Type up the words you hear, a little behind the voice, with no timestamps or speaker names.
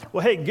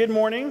Well, hey, good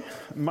morning.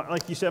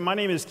 Like you said, my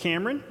name is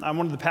Cameron. I'm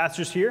one of the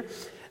pastors here,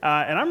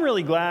 and I'm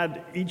really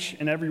glad each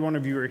and every one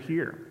of you are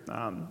here.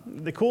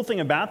 The cool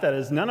thing about that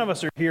is none of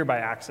us are here by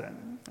accident.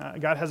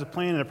 God has a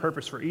plan and a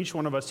purpose for each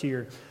one of us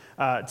here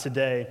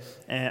today,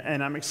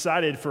 and I'm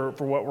excited for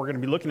what we're going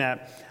to be looking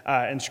at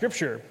in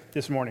Scripture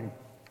this morning.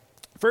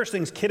 First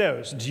things,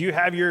 kiddos, do you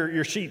have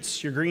your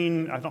sheets, your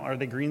green, are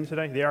they green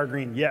today? They are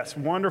green, yes,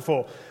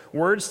 wonderful.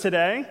 Words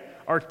today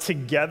are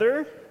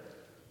together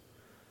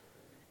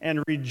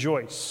and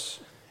rejoice.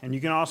 And you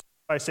can also,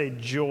 if I say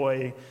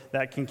joy,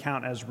 that can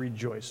count as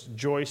rejoice.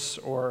 Joy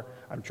or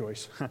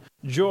rejoice.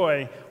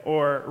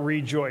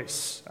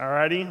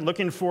 Alrighty?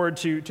 Looking forward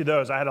to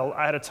those. I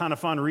had a ton of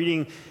fun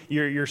reading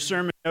your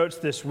sermon notes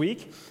this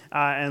week,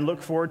 and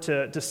look forward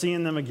to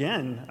seeing them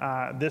again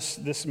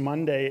this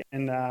Monday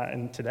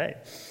and today.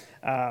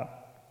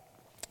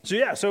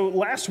 So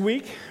last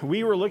week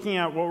we were looking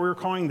at what we were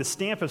calling the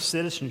stamp of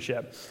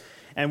citizenship.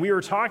 And we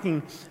were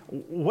talking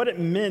what it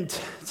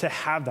meant to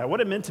have that, what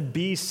it meant to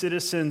be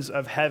citizens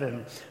of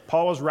heaven.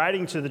 Paul was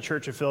writing to the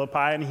church of Philippi,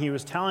 and he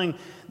was telling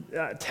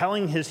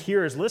his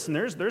hearers, listen,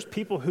 there's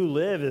people who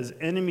live as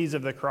enemies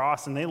of the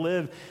cross, and they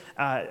live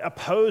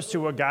opposed to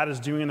what God is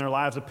doing in their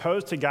lives,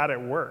 opposed to God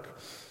at work.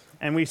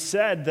 And we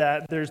said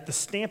that there's the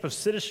stamp of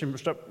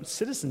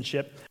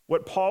citizenship.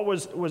 What Paul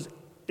was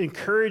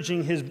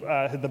encouraging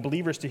the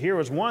believers to hear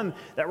was one,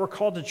 that we're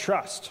called to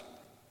trust.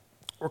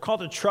 We're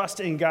called to trust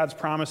in God's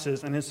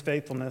promises and his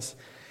faithfulness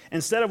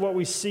instead of what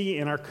we see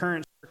in our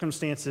current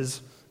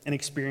circumstances and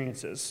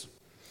experiences.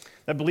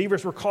 That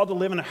believers were called to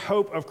live in a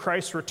hope of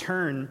Christ's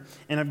return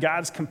and of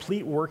God's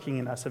complete working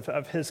in us,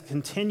 of his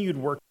continued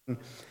working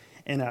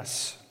in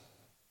us.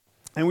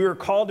 And we were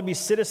called to be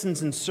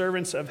citizens and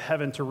servants of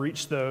heaven to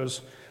reach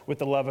those with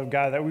the love of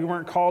God, that we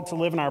weren't called to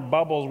live in our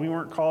bubbles. We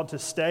weren't called to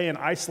stay and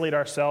isolate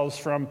ourselves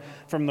from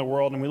the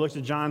world. And we looked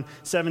at John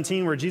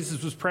 17, where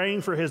Jesus was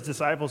praying for his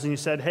disciples, and he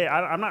said, hey,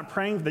 I'm not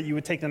praying that you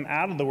would take them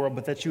out of the world,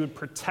 but that you would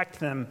protect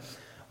them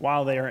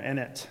while they are in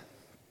it.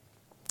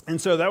 And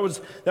so that was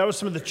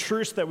some of the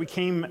truths that we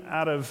came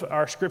out of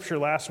our scripture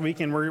last week,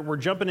 and we're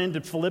jumping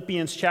into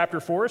Philippians chapter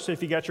 4. So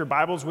if you got your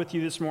Bibles with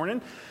you this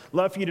morning,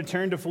 love for you to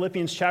turn to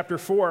Philippians chapter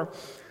 4,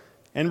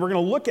 and we're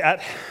going to look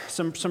at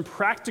some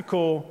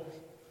practical,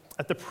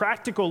 at the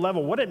practical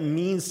level, what it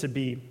means to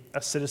be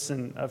a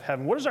citizen of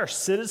heaven. What does our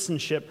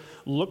citizenship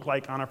look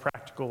like on a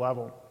practical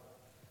level?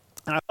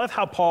 And I love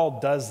how Paul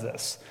does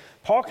this.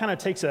 Paul kind of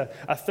takes a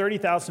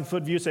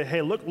 30,000-foot view and say,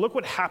 hey, look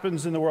what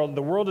happens in the world.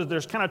 The world,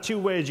 there's kind of two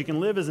ways. You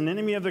can live as an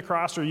enemy of the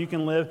cross, or you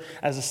can live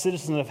as a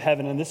citizen of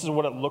heaven, and this is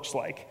what it looks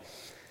like.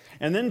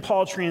 And then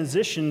Paul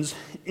transitions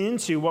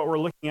into what we're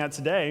looking at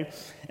today,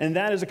 and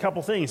that is a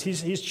couple things.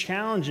 He's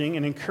challenging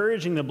and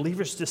encouraging the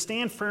believers to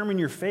stand firm in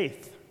your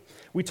faith.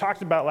 We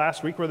talked about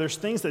last week where there's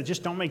things that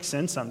just don't make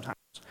sense sometimes.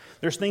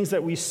 There's things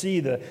that we see,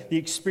 the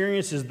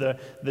experiences,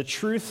 the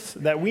truth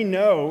that we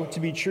know to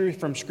be true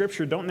from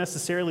Scripture don't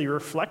necessarily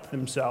reflect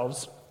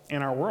themselves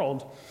in our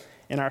world,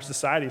 in our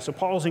society. So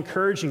Paul's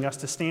encouraging us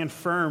to stand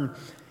firm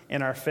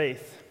in our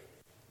faith.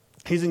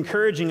 He's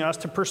encouraging us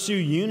to pursue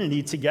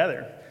unity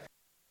together.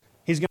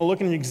 He's going to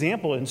look at an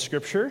example in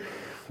Scripture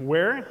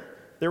where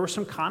there was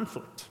some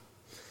conflict.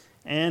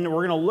 And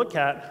we're going to look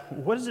at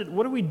what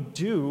do we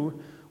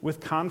do with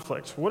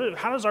conflict?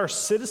 How does our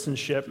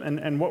citizenship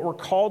and what we're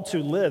called to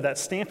live, that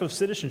stamp of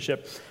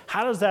citizenship,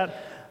 how does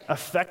that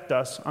affect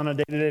us on a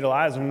day-to-day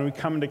lives when we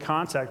come into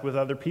contact with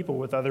other people,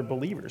 with other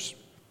believers?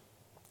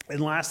 And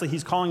lastly,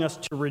 he's calling us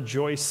to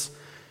rejoice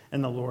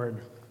in the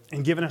Lord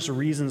and giving us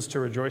reasons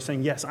to rejoice,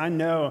 saying, yes, I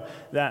know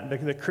that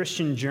the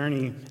Christian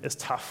journey is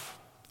tough.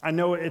 I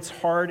know it's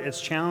hard, it's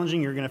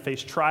challenging, you're going to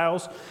face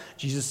trials.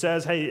 Jesus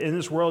says, hey, in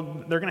this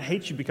world, they're going to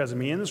hate you because of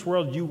me. In this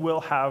world, you will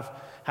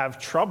have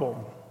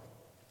trouble.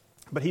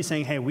 But he's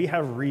saying, hey, we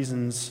have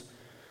reasons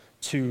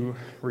to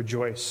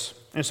rejoice.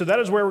 And so that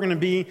is where we're going to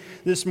be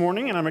this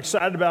morning, and I'm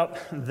excited about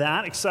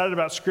that, excited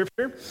about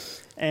Scripture,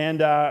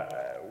 and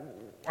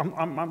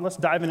let's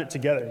dive in it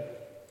together.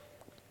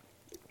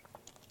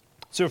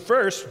 So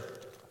first,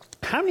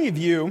 how many of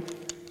you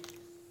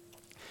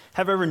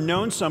have ever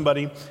known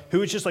somebody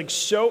who is just like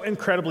so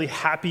incredibly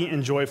happy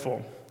and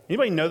joyful?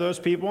 Anybody know those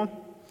people?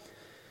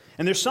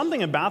 And there's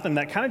something about them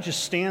that kind of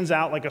just stands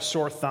out like a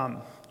sore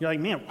thumb. You're like,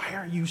 man, why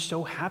are you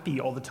so happy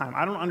all the time?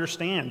 I don't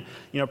understand.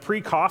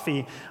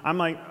 Pre-coffee, I'm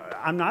like,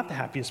 I'm not the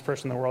happiest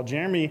person in the world.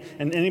 Jeremy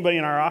and anybody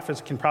in our office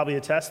can probably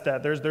attest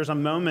that. There's a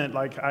moment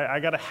like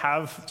I got to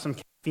have some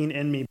caffeine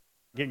in me to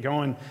get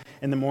going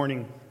in the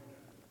morning.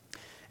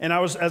 And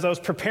as I was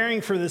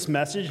preparing for this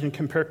message and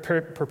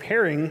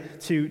preparing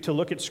to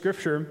look at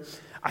Scripture,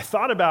 I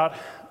thought about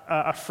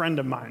a friend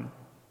of mine.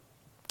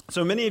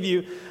 So many of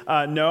you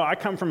know I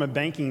come from a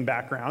banking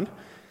background.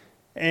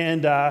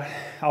 And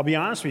I'll be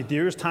honest with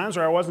you, there's times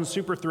where I wasn't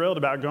super thrilled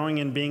about going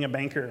and being a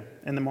banker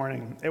in the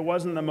morning. It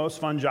wasn't the most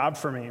fun job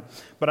for me,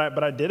 but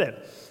I did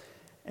it.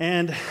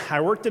 And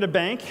I worked at a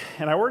bank,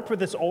 and I worked with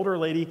this older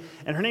lady,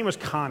 and her name was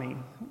Connie.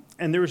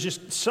 And there was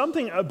just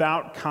something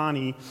about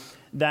Connie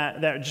that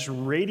just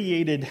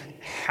radiated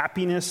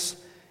happiness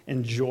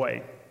and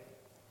joy.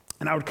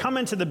 And I would come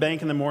into the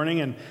bank in the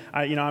morning, and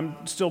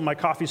my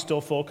coffee's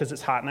still full because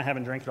it's hot and I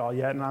haven't drank it all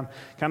yet. And I'm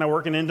kind of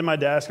working into my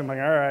desk. I'm like,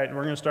 all right,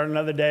 we're going to start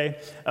another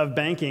day of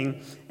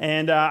banking.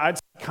 And I'd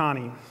see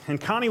Connie.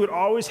 And Connie would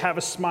always have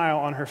a smile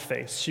on her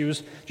face. She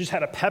just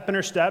had a pep in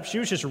her step. She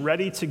was just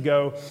ready to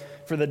go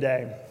for the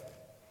day.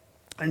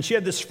 And she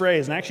had this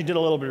phrase, and I actually did a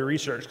little bit of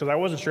research because I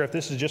wasn't sure if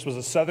this was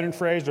a Southern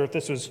phrase or if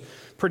this was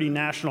pretty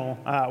national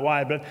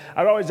wide. But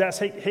I'd always ask,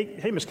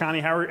 hey, Miss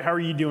Connie, how are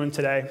you doing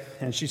today?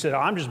 And she said,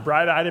 I'm just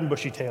bright-eyed and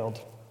bushy-tailed.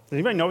 Does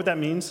anybody know what that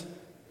means?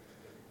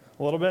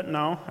 A little bit?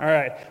 No? All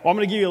right. Well, I'm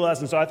going to give you a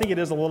lesson. So I think it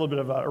is a little bit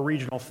of a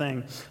regional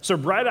thing. So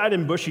bright-eyed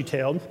and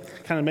bushy-tailed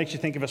kind of makes you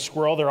think of a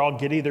squirrel. They're all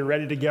giddy. They're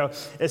ready to go.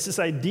 It's this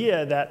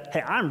idea that,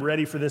 hey, I'm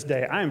ready for this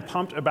day. I am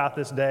pumped about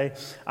this day.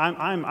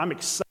 I'm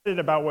excited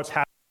about what's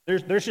happening.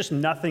 There's just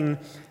nothing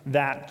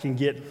that can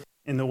get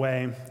in the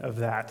way of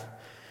that.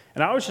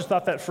 And I always just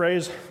thought that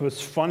phrase was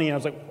funny. And I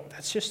was like, well,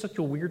 that's just such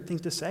a weird thing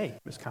to say,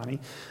 Miss Connie.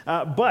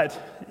 But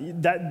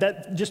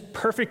that just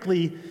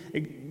perfectly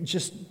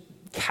just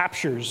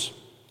captures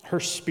her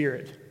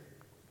spirit.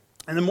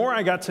 And the more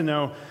I got to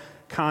know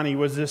Connie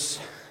was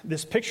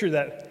this picture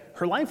that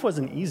her life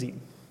wasn't easy.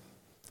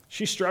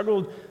 She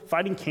struggled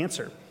fighting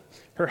cancer.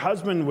 Her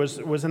husband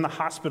was in the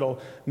hospital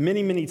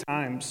many, many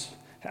times.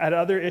 Had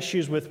other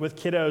issues with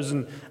kiddos,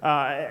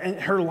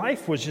 and her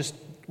life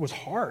was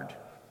hard.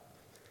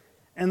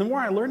 And the more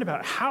I learned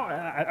about how,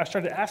 I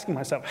started asking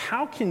myself,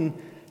 how can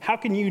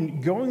you,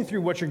 going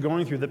through what you're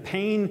going through, the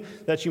pain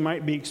that you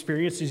might be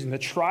experiencing, the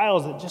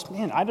trials that just,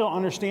 man, I don't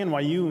understand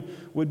why you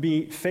would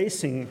be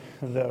facing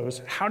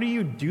those. How do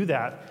you do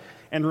that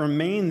and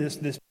remain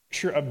this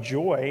picture of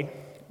joy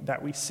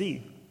that we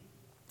see?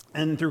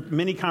 And through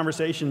many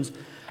conversations,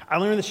 I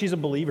learned that she's a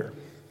believer.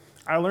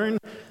 I learned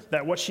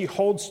that what she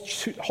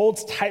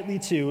holds tightly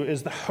to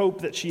is the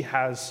hope that she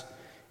has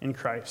in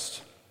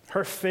Christ.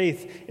 Her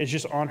faith is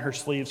just on her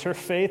sleeves. Her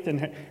faith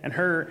and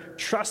her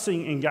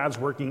trusting in God's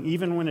working,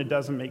 even when it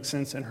doesn't make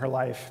sense in her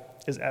life,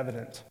 is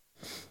evident.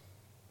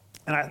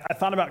 And I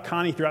thought about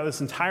Connie throughout this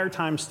entire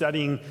time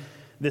studying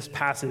this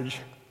passage,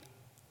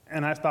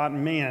 and I thought,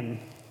 man,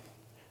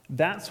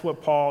 that's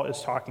what Paul is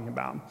talking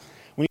about.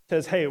 When he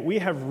says, hey, we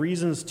have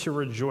reasons to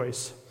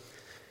rejoice,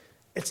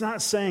 it's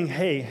not saying,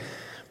 hey,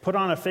 put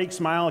on a fake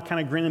smile,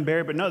 kind of grin and bear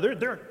it, but no,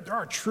 there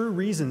are true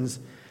reasons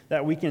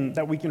that we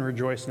can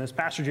rejoice. And as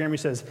Pastor Jeremy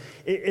says,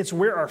 it's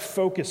where our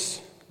focus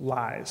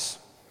lies.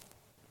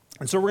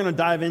 And so we're going to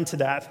dive into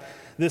that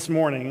this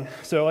morning.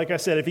 So like I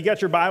said, if you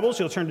got your Bibles,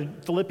 you'll turn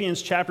to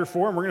Philippians chapter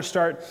 4, and we're going to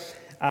start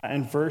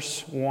in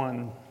verse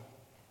 1.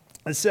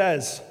 It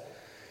says,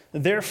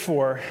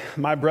 therefore,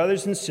 my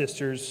brothers and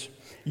sisters,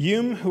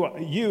 you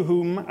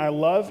whom I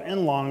love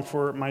and long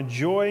for, my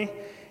joy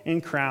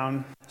and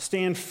crown,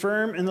 stand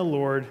firm in the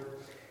Lord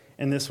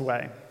in this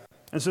way.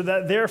 And so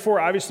that therefore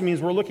obviously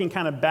means we're looking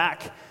kind of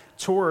back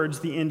towards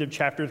the end of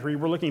chapter 3.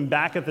 We're looking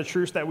back at the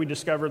truths that we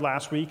discovered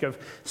last week of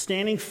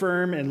standing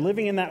firm and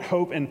living in that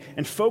hope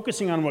and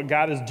focusing on what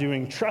God is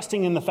doing,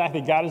 trusting in the fact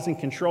that God is in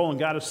control and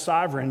God is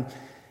sovereign,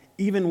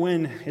 even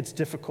when it's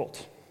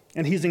difficult.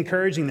 And he's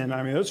encouraging them.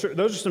 I mean, those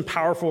are some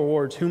powerful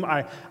words, whom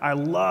I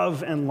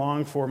love and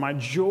long for. My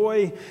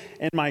joy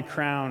and my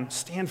crown.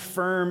 Stand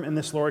firm in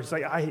this, Lord. He's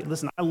like,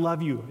 listen, I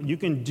love you. You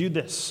can do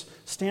this.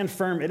 Stand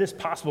firm. It is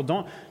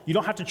possible. You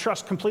don't have to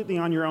trust completely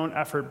on your own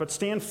effort, but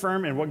stand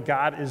firm in what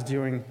God is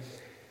doing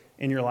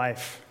in your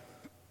life.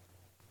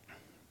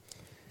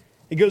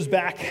 It goes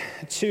back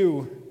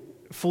to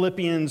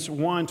Philippians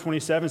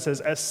 1:27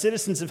 says, as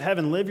citizens of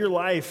heaven, live your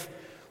life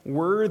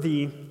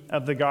worthy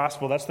of the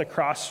gospel. That's the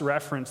cross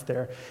reference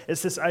there.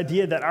 It's this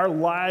idea that our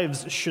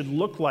lives should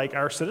look like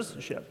our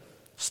citizenship.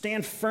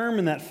 Stand firm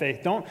in that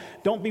faith.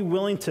 Don't be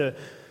willing to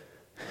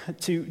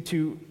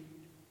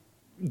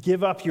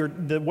give up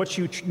what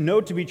you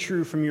know to be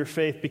true from your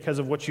faith because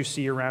of what you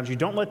see around you.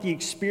 Don't let the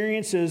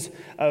experiences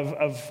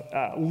of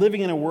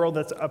living in a world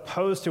that's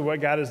opposed to what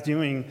God is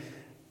doing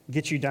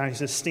get you down. He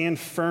says, stand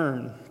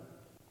firm.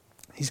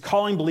 He's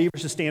calling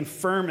believers to stand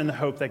firm in the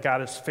hope that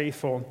God is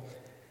faithful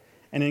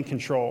and in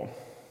control.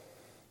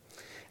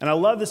 And I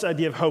love this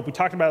idea of hope. We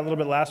talked about it a little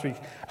bit last week.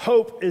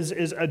 Hope is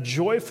a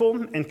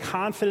joyful and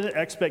confident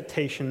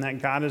expectation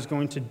that God is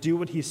going to do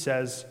what he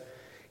says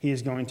he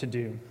is going to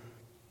do.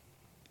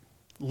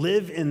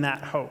 Live in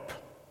that hope.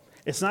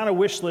 It's not a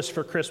wish list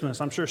for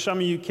Christmas. I'm sure some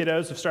of you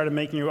kiddos have started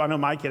making I know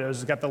my kiddos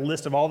have got the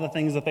list of all the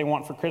things that they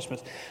want for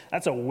Christmas.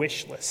 That's a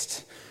wish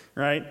list.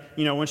 Right?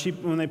 You know,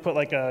 when they put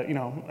like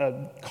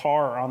a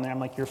car on there, I'm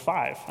like, you're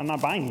 5. I'm not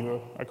buying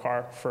you a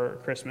car for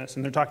Christmas.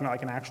 And they're talking about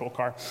like an actual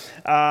car.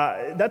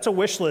 That's a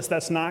wish list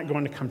that's not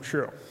going to come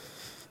true.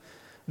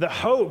 The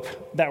hope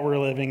that we're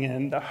living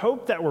in, the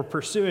hope that we're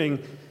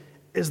pursuing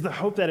is the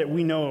hope that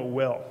we know it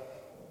will.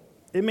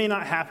 It may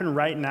not happen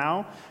right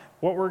now.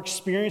 What we're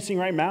experiencing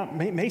right now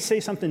may say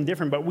something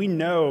different, but we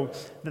know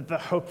that the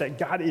hope that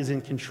God is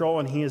in control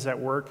and he is at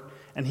work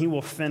and he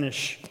will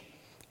finish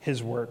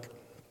his work.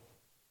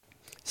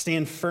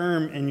 Stand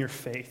firm in your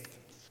faith,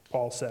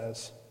 Paul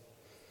says.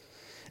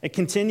 It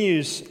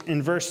continues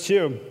in verse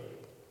 2.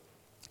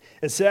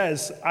 It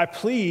says, I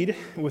plead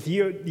with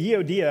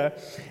Euodia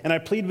and I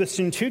plead with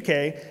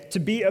Syntyche to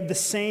be of the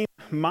same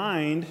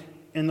mind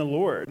in the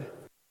Lord.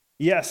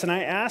 Yes, and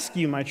I ask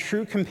you, my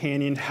true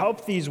companion,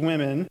 help these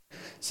women,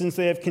 since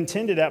they have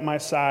contended at my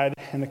side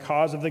in the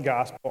cause of the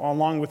gospel,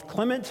 along with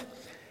Clement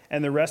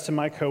and the rest of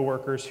my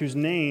co-workers, whose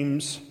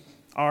names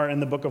are in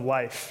the book of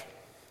life.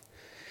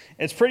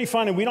 It's pretty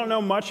funny. We don't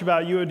know much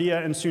about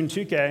Euodia and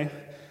Syntyche,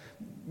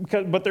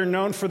 but they're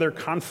known for their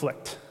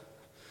conflict.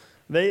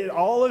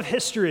 All of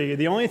history,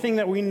 the only thing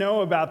that we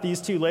know about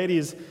these two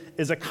ladies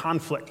is a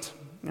conflict.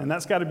 And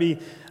that's got to be,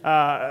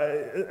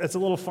 it's a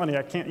little funny.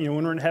 I can't,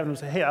 when we're in heaven, we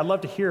say, hey, I'd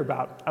love to hear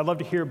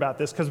about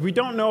this, because we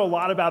don't know a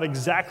lot about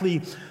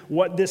exactly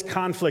what this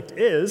conflict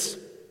is.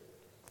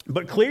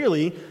 But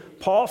clearly,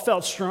 Paul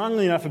felt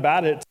strongly enough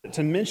about it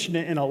to mention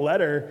it in a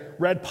letter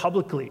read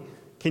publicly.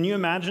 Can you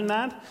imagine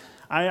that?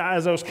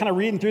 As I was kind of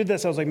reading through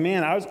this, I was like,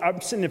 man,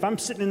 if I'm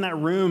sitting in that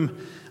room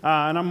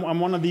and I'm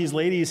one of these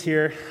ladies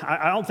here,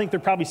 I don't think they're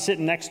probably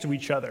sitting next to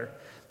each other.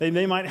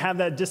 They might have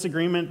that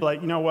disagreement, but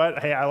like, you know what?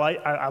 Hey,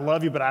 I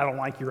love you, but I don't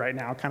like you right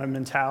now kind of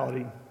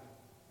mentality.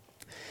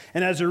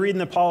 And as you're reading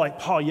the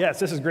Paul, yes,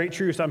 this is great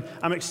truth.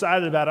 I'm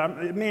excited about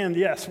it. Man,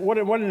 yes, what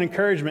an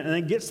encouragement. And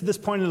it gets to this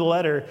point of the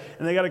letter,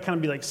 and they got to kind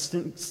of be like,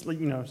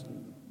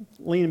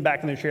 leaning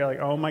back in their chair, like,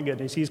 oh my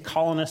goodness, he's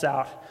calling us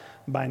out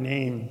by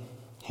name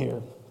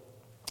here.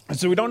 And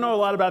so we don't know a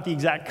lot about the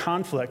exact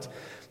conflict,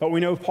 but we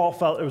know Paul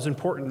felt it was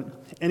important.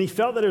 And he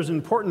felt that it was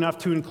important enough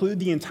to include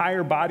the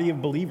entire body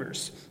of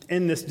believers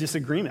in this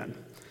disagreement.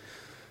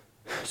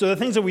 So the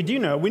things that we do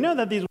know, we know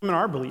that these women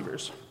are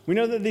believers. We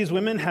know that these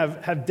women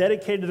have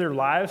dedicated their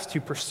lives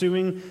to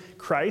pursuing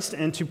Christ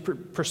and to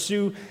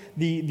pursue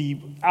the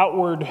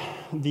outward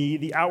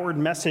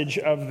message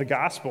of the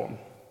gospel.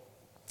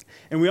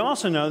 And we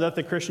also know that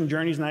the Christian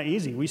journey is not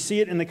easy. We see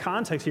it in the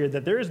context here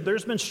that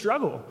there's been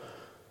struggle.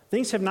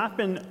 Things have not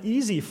been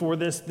easy for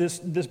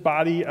this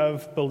body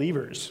of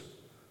believers.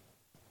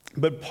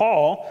 But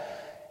Paul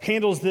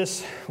handles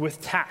this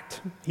with tact.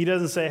 He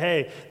doesn't say,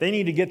 hey, they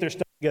need to get their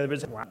stuff together.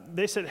 But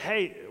they said,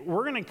 hey,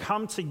 we're going to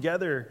come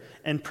together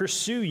and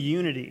pursue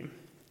unity.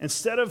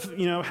 Instead of,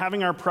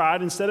 having our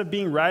pride, instead of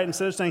being right,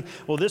 instead of saying,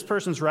 well, this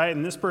person's right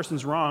and this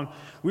person's wrong,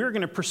 we are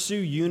going to pursue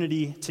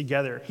unity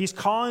together. He's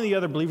calling the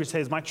other believers, hey,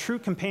 as my true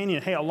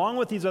companion, hey, along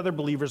with these other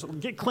believers,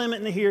 get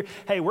Clement in here,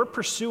 hey, we're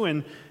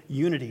pursuing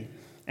unity.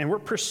 And we're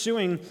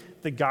pursuing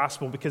the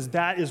gospel because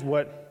that is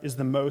what is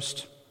the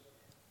most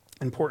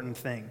important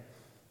thing.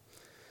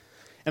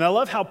 And I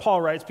love how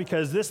Paul writes,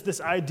 because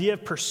this idea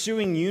of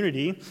pursuing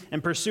unity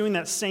and pursuing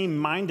that same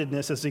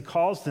mindedness, as he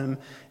calls them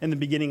in the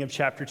beginning of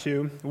chapter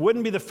 2,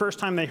 wouldn't be the first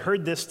time they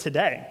heard this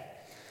today.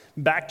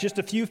 Back just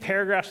a few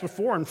paragraphs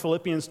before in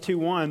Philippians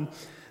 2:1,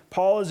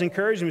 Paul is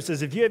encouraging him. He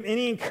says, if you have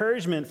any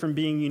encouragement from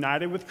being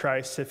united with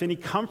Christ, if any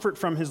comfort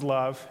from his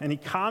love, any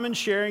common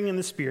sharing in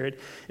the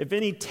Spirit, if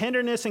any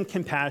tenderness and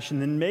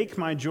compassion, then make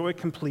my joy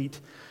complete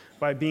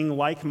by being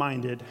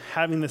like-minded,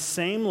 having the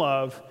same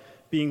love,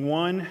 being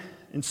one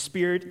in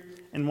spirit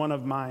and one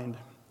of mind.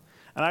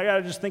 And I got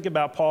to just think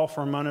about Paul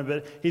for a moment,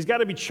 but he's got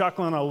to be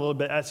chuckling a little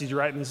bit as he's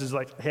writing this. Is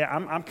like, hey,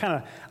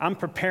 I'm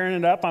preparing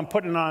it up. I'm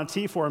putting it on a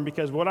tee for him,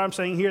 because what I'm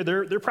saying here,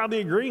 they're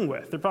probably agreeing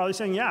with. They're probably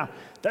saying, yeah,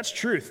 that's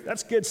truth.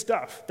 That's good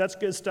stuff. That's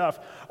good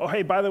stuff. Oh,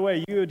 hey, by the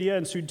way, Euodia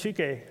and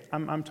Syntyche,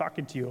 I'm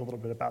talking to you a little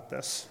bit about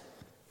this.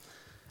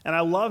 And I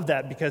love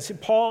that, because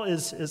Paul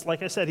is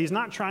like I said, he's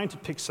not trying to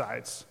pick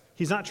sides.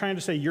 He's not trying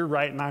to say you're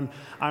right and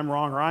I'm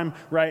wrong, or I'm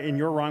right and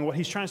you're wrong. What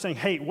he's trying to say,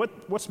 hey,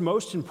 what's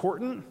most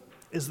important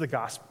is the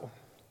gospel.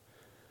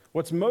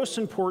 What's most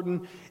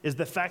important is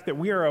the fact that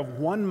we are of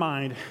one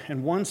mind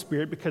and one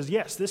spirit, because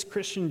yes, this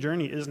Christian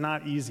journey is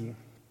not easy.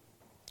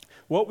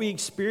 What we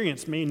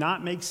experience may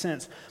not make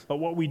sense, but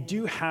what we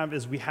do have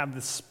is we have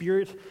the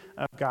Spirit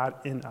of God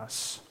in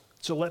us.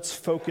 So let's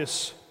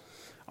focus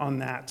on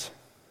that.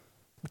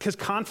 Because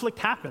conflict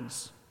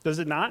happens, does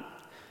it not?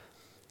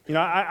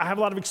 I have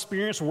a lot of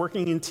experience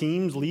working in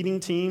teams, leading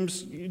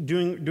teams,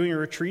 doing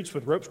retreats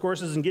with ropes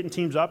courses and getting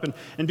teams up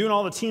and doing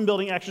all the team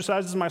building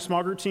exercises. My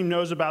small group team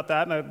knows about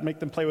that, and I make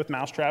them play with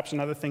mousetraps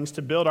and other things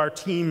to build our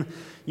team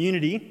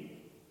unity.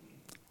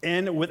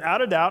 And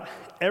without a doubt,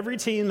 every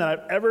team that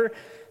I've ever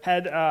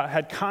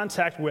had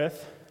contact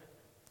with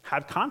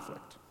had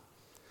conflict.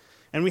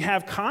 And we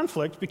have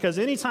conflict because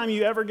anytime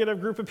you ever get a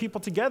group of people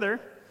together,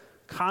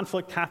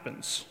 conflict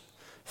happens.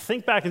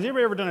 Think back, has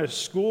anybody ever done a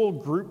school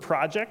group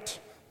project?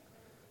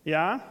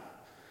 Yeah?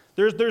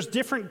 There's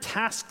different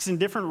tasks and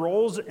different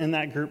roles in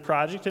that group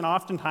project, and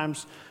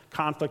oftentimes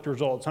conflict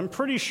results. I'm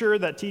pretty sure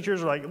that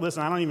teachers are like,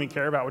 listen, I don't even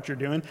care about what you're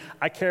doing.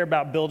 I care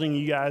about building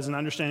you guys and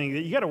understanding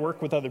that you got to work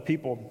with other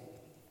people.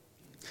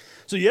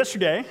 So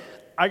yesterday,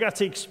 I got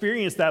to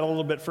experience that a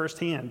little bit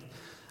firsthand.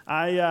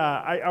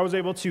 I was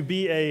able to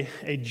be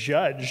a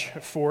judge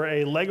for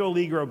a Lego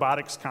League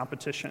robotics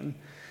competition.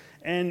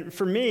 And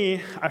for me,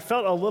 I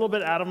felt a little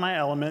bit out of my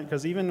element,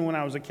 because even when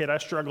I was a kid, I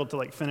struggled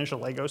to finish a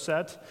Lego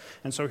set.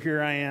 And so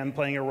here I am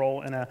playing a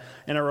role in a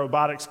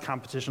robotics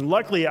competition.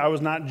 Luckily, I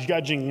was not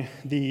judging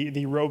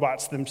the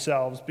robots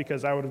themselves,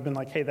 because I would have been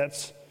like, hey,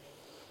 that's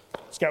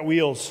It's got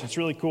wheels. It's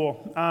really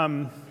cool.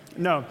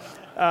 No.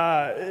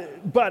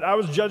 But I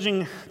was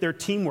judging their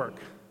teamwork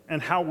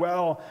and how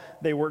well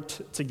they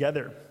worked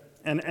together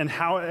and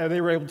how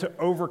they were able to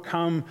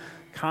overcome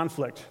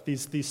conflict,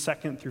 these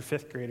second through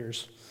fifth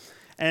graders.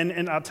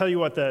 And I'll tell you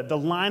what, the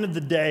line of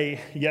the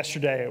day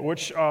yesterday,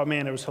 which, oh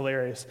man, it was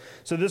hilarious.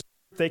 So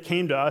they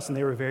came to us and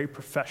they were very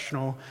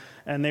professional,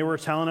 and they were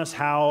telling us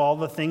how all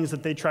the things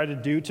that they tried to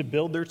do to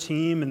build their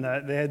team, and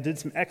that they did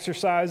some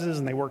exercises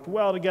and they worked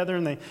well together,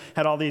 and they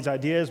had all these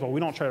ideas. Well, we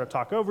don't try to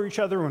talk over each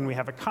other. When we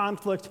have a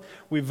conflict,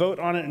 we vote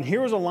on it. And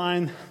here was a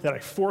line that a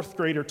fourth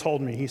grader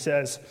told me. He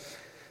says,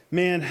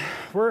 man,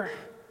 we're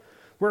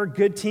a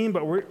good team,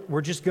 but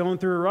we're just going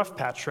through a rough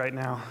patch right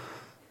now.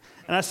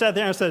 And I sat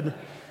there and I said,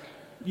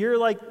 you're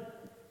like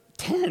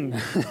 10.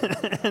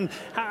 And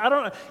I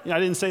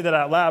didn't say that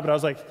out loud, but I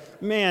was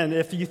like, man,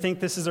 if you think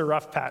this is a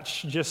rough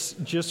patch,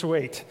 just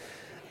wait.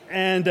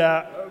 And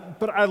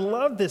but I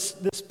love this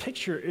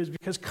picture is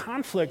because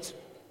conflict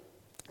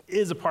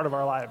is a part of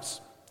our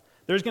lives.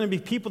 There's going to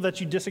be people that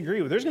you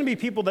disagree with. There's going to be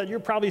people that you're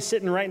probably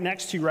sitting right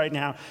next to right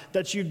now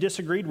that you've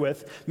disagreed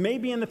with,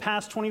 maybe in the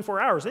past 24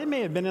 hours. They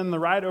may have been in the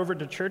ride over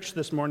to church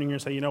this morning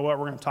and say, you know what,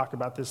 we're going to talk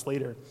about this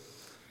later.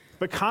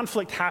 But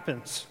conflict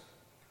happens.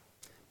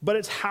 But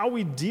it's how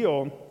we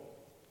deal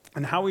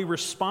and how we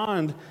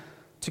respond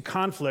to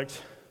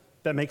conflict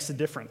that makes a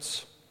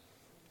difference.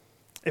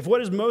 If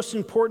what is most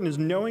important is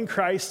knowing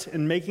Christ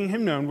and making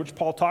him known, which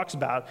Paul talks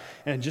about,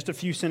 and just a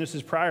few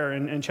sentences prior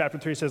in chapter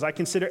 3 says, I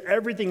consider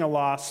everything a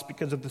loss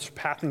because of the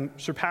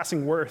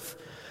surpassing worth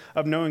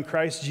of knowing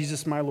Christ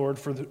Jesus my Lord,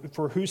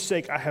 for whose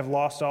sake I have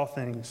lost all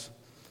things.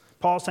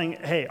 Paul's saying,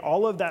 hey,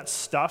 all of that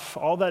stuff,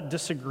 all that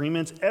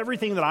disagreements,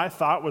 everything that I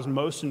thought was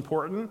most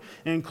important,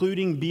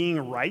 including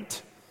being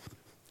right,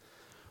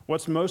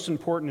 what's most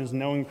important is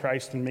knowing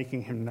Christ and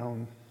making him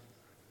known.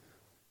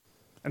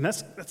 And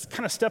that's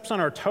kind of steps on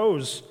our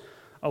toes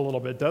a little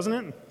bit, doesn't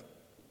it?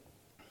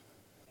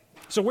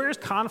 So where's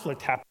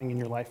conflict happening in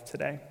your life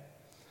today?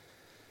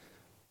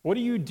 What are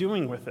you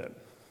doing with it?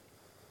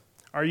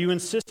 Are you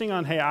insisting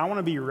on, hey, I want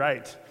to be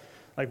right?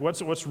 Like,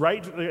 what's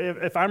right?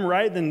 If I'm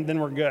right, then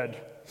we're good.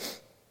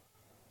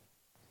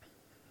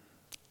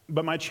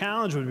 But my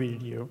challenge would be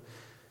to you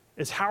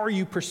is, how are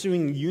you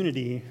pursuing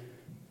unity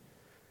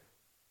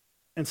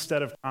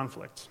instead of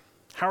conflict?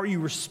 How are you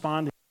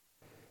responding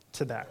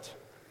to that?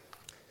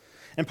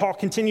 And Paul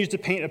continues to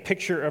paint a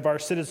picture of our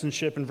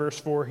citizenship in verse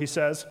 4. He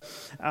says,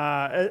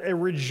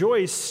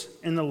 rejoice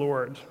in the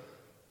Lord.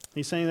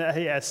 He's saying that,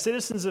 hey, as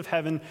citizens of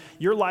heaven,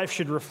 your life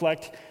should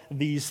reflect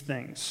these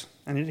things.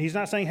 And he's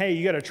not saying, hey,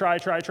 you got to try,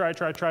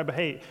 but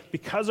hey,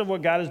 because of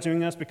what God is doing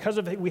in us, because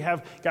of we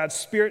have God's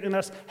Spirit in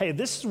us, hey,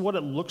 this is what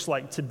it looks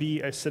like to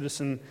be a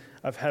citizen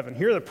of heaven.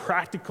 Here are the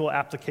practical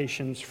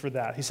applications for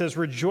that. He says,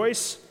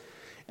 rejoice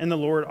in the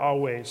Lord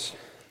always.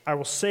 I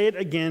will say it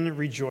again,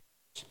 rejoice.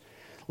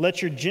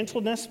 Let your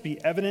gentleness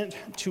be evident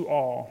to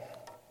all.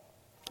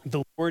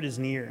 The Lord is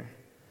near.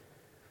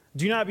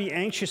 Do not be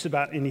anxious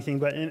about anything,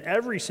 but in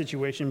every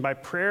situation, by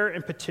prayer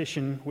and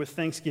petition with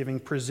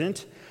thanksgiving,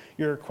 present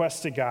your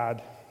requests to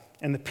God,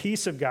 and the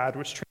peace of God,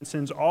 which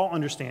transcends all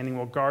understanding,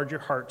 will guard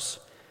your hearts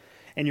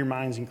and your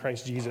minds in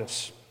Christ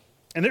Jesus.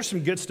 And there's some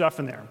good stuff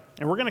in there.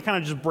 And we're going to kind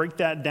of just break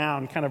that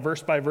down kind of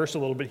verse by verse a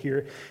little bit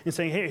here and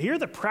saying, hey, here are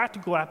the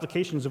practical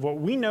applications of what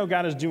we know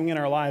God is doing in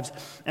our lives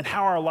and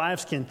how our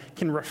lives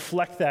can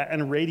reflect that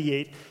and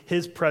radiate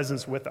his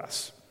presence with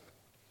us.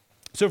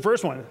 So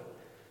verse 1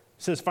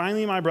 says,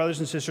 finally, my brothers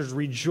and sisters,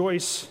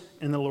 rejoice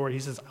in the Lord. He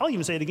says, I'll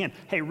even say it again.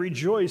 Hey,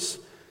 rejoice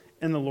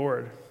in the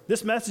Lord.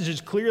 This message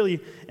is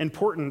clearly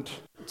important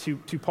to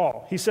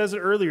Paul. He says it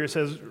earlier. It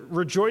says,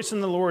 rejoice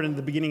in the Lord in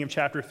the beginning of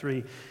chapter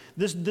 3.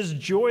 This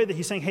joy that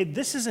he's saying, hey,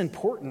 this is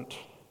important.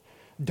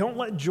 Don't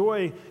let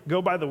joy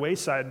go by the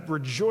wayside.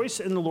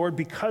 Rejoice in the Lord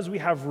because we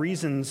have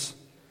reasons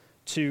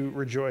to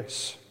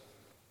rejoice.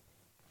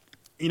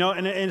 You know,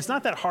 and it's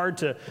not that hard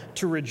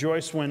to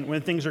rejoice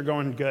when things are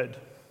going good.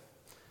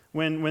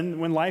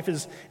 When life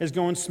is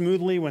going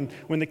smoothly, when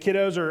the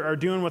kiddos are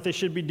doing what they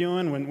should be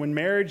doing, when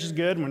marriage is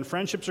good, when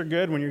friendships are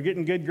good, when you're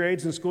getting good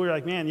grades in school, you're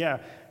like, man, yeah,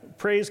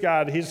 praise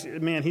God. He's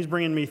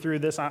bringing me through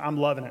this. I'm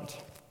loving it.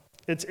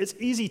 It's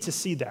easy to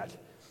see that.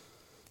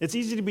 It's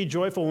easy to be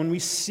joyful when we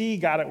see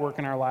God at work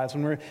in our lives,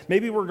 when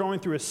we're going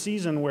through a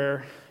season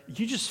where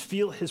you just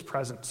feel his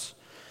presence.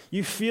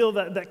 You feel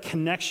that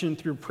connection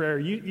through prayer.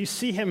 You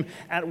see him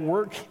at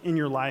work in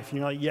your life, and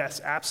you're like,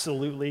 yes,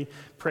 absolutely.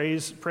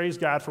 Praise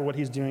God for what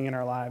he's doing in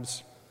our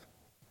lives.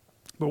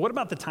 But what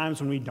about the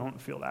times when we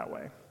don't feel that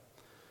way?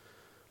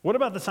 What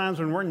about the times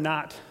when we're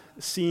not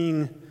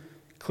seeing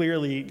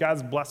clearly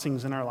God's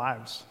blessings in our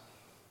lives?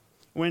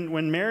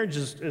 When marriage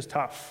is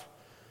tough,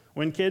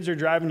 when kids are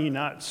driving you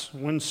nuts,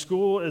 when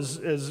school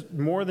is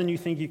more than you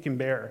think you can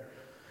bear,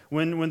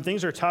 when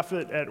things are tough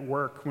at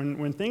work,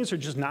 when things are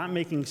just not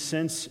making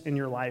sense in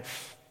your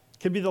life. It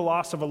could be the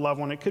loss of a loved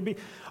one. It could be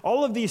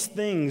all of these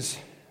things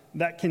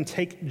that can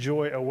take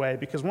joy away.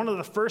 Because one of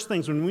the first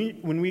things when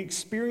we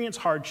experience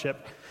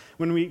hardship,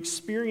 when we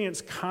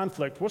experience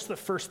conflict, what's the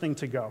first thing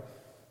to go?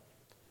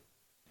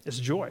 is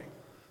joy.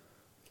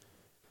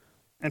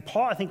 And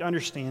Paul, I think,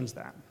 understands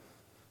that.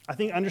 I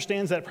think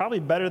understands that probably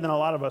better than a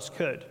lot of us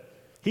could.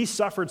 He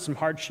suffered some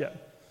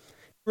hardship.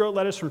 He wrote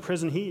letters from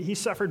prison. He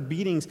suffered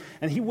beatings,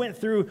 and he went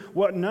through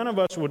what none of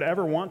us would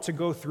ever want to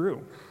go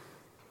through.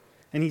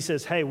 And he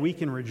says, hey, we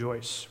can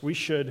rejoice. We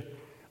should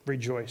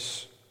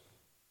rejoice.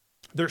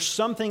 There's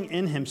something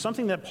in him,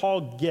 something that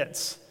Paul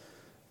gets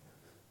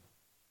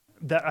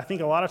that I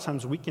think a lot of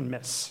times we can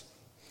miss.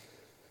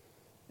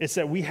 It's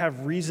that we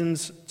have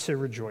reasons to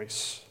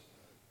rejoice.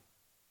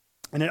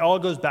 And it all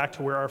goes back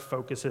to where our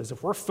focus is.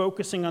 If we're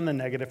focusing on the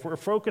negative, if we're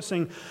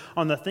focusing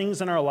on the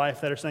things in our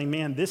life that are saying,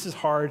 man, this is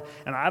hard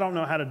and I don't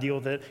know how to deal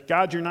with it.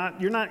 God, you're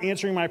not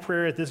answering my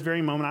prayer at this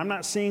very moment. I'm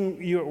not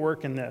seeing you at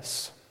work in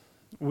this.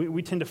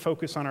 We tend to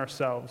focus on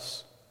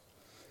ourselves.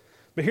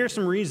 But here's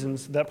some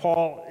reasons that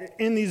Paul,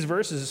 in these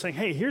verses, is saying,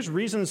 hey, here's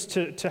reasons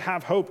to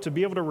have hope, to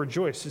be able to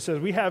rejoice. He says,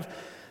 we have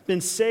been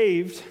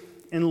saved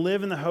and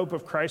live in the hope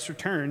of Christ's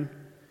return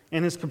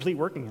and his complete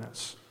working in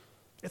us.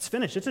 It's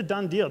finished. It's a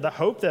done deal. The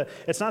hope that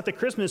it's not the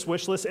Christmas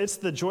wish list, it's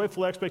the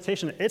joyful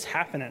expectation. It's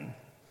happening.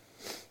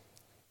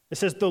 It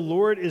says the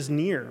Lord is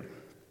near.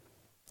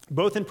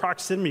 Both in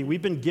proximity,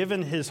 we've been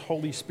given his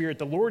Holy Spirit.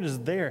 The Lord is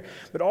there,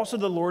 but also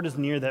the Lord is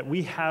near, that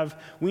we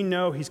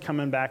know he's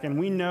coming back and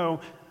we know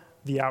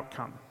the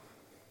outcome.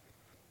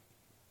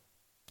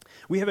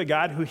 We have a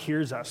God who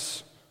hears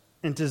us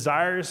and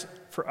desires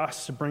for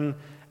us to bring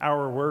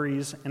our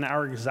worries and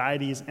our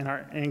anxieties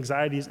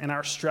and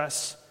our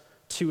stress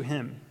to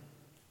him.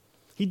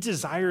 He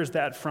desires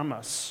that from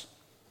us.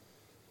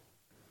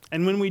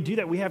 And when we do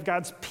that, we have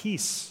God's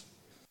peace.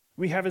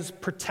 We have his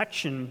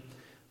protection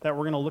that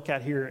we're going to look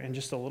at here in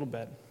just a little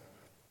bit.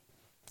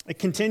 It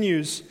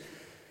continues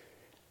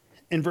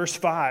in verse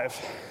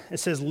 5.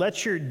 It says,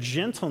 let your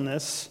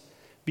gentleness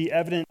be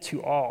evident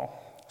to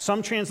all.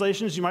 Some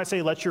translations, you might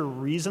say, let your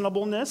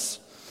reasonableness.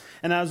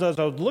 And as I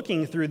was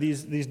looking through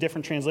these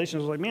different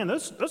translations, I was like, man,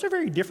 those are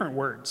very different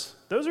words.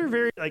 Those are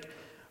very,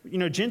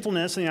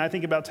 gentleness. And I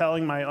think about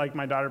telling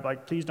my daughter,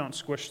 please don't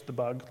squish the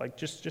bug.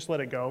 Just let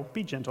it go.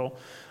 Be gentle.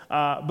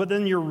 But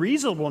then your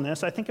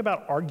reasonableness, I think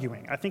about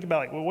arguing. I think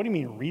about, what do you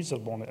mean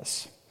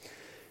reasonableness?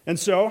 And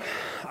so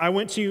I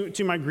went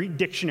to my Greek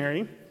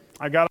dictionary.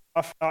 I got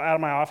out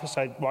of my office.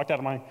 I walked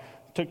out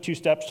took 2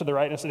 steps to the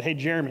right and I said, hey,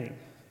 Jeremy,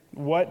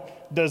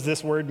 what does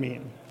this word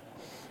mean?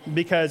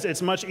 Because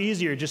it's much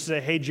easier just to say,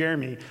 hey,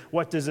 Jeremy,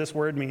 what does this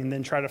word mean,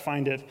 than try to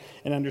find it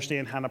and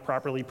understand how to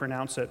properly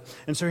pronounce it.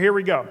 And so here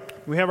we go.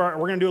 We're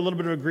going to do a little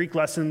bit of a Greek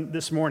lesson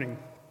this morning.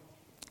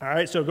 All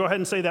right, so go ahead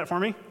and say that for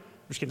me. I'm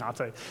just kidding, I'll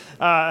tell you.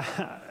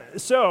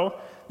 So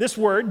this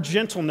word,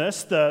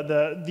 gentleness,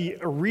 the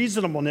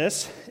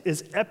reasonableness,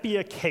 is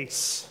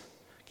epiakes.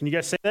 Can you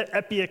guys say that?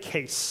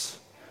 Epiakes.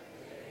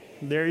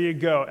 There you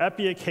go,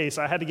 epiakes.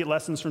 I had to get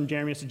lessons from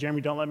Jeremy. I said,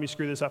 Jeremy, don't let me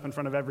screw this up in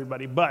front of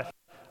everybody. But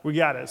we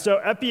got it.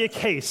 So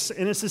epiakes,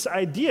 and it's this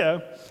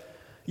idea,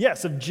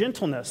 yes, of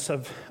gentleness,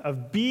 of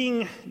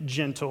being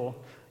gentle,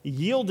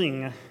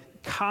 yielding,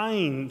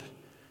 kind,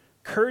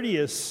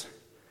 courteous,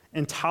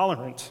 and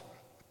tolerant.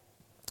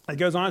 It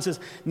goes on, it says,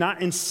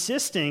 not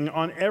insisting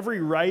on every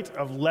right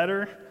of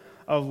letter,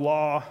 of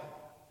law,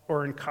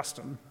 or in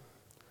custom.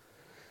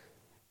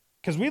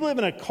 Because we live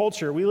in a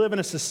culture, we live in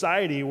a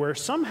society where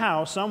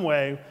somehow, some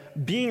way,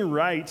 being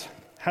right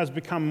has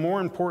become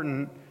more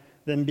important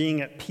than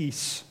being at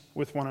peace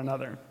with one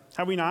another.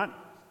 Have we not?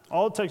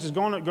 All it takes is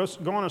go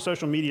on a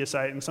social media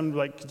site and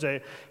somebody could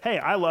say, hey,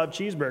 I love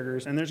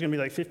cheeseburgers, and there's going to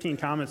be 15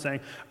 comments saying,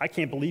 I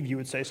can't believe you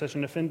would say such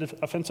an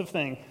offensive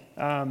thing.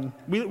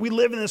 We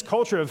live in this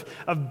culture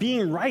of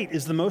being right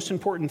is the most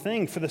important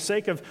thing for the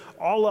sake of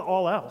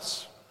all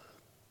else.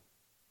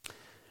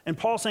 And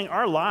Paul's saying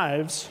our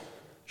lives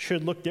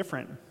should look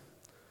different.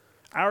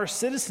 Our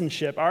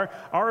citizenship,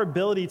 our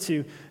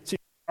ability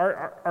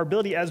our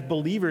ability as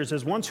believers,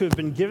 as ones who have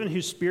been given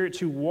his Spirit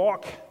to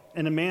walk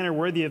in a manner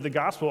worthy of the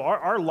gospel,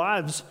 our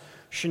lives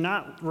should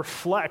not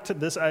reflect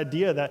this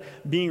idea that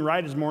being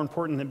right is more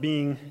important than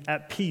being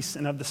at peace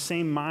and of the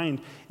same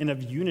mind and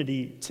of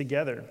unity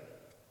together.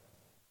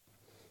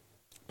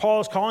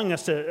 Paul is calling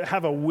us to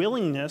have a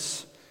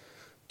willingness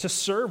to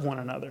serve one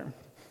another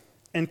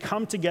and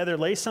come together,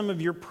 lay some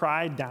of your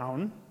pride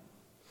down,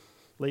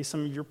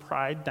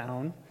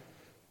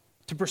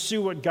 to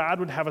pursue what God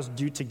would have us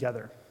do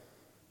together.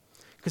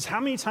 Because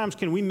how many times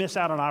can we miss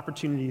out on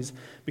opportunities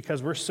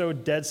because we're so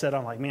dead set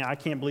on man, I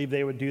can't believe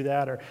they would do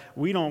that, or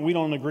we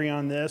don't agree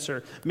on this,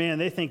 or man,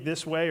 they think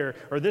this way,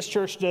 or this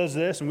church does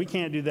this and we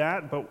can't do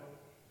that. But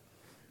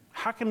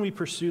how can we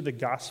pursue the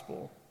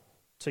gospel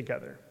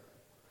together?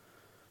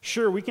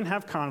 Sure, we can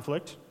have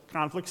conflict.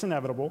 Conflict's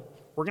inevitable.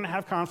 We're going to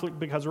have conflict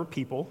because we're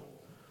people.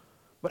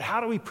 But how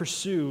do we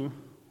pursue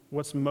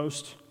what's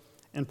most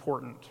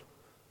important?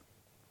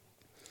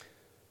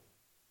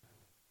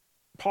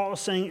 Paul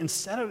is saying,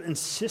 instead of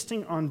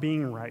insisting on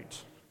being right,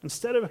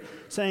 instead of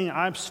saying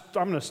I'm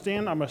going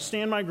to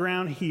stand my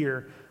ground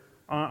here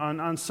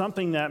on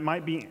something that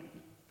might be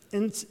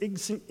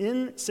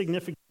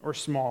insignificant or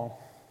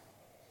small,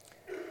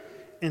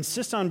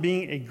 insist on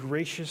being a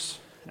gracious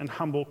and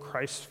humble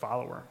Christ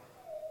follower?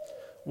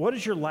 What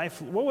is your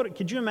life?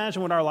 Could you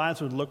imagine what our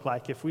lives would look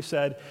like if we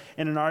said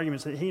in an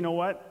argument, hey, you know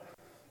what?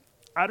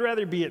 I'd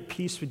rather be at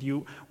peace with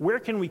you. Where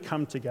can we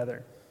come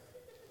together?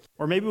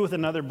 Or maybe with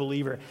another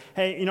believer.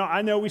 Hey,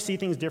 I know we see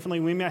things differently.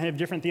 We may have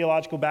different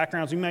theological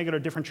backgrounds. We may go to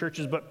different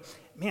churches. But,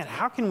 man,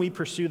 how can we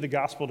pursue the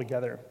gospel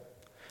together?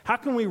 How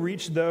can we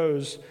reach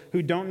those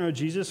who don't know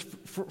Jesus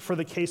for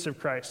the case of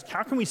Christ?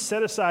 How can we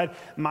set aside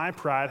my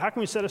pride? How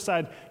can we set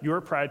aside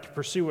your pride to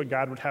pursue what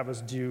God would have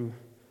us do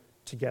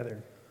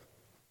together?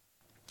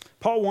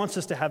 Paul wants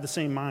us to have the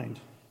same mind.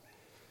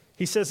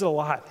 He says it a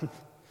lot.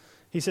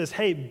 He says,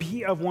 hey,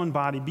 be of one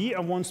body, be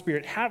of one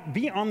spirit,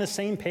 be on the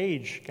same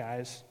page,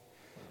 guys,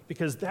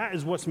 because that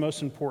is what's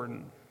most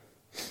important.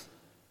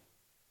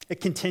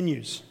 It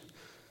continues.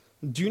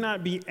 Do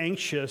not be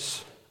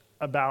anxious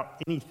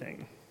about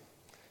anything.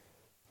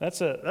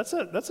 That's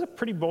a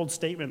pretty bold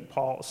statement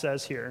Paul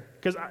says here,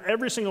 because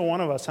every single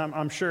one of us,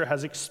 I'm sure,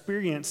 has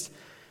experienced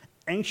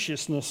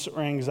anxiousness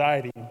or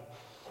anxiety.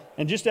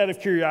 And just out of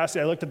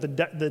curiosity, I looked at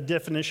the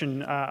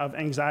definition of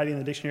anxiety in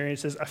the dictionary. It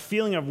says, a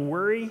feeling of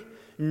worry,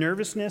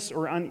 nervousness,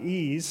 or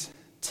unease,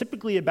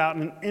 typically about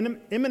an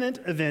imminent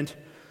event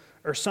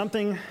or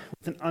something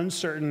with an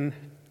uncertain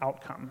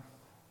outcome.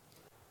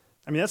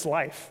 I mean, that's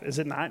life, is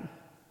it not?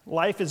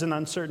 Life is an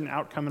uncertain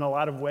outcome in a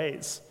lot of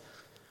ways.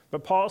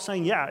 But Paul's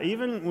saying, yeah,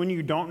 even when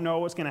you don't know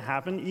what's going to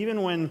happen,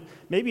 even when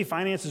maybe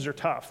finances are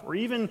tough, or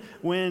even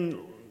when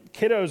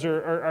kiddos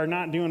are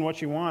not doing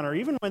what you want, or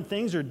even when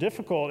things are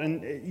difficult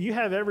and you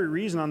have every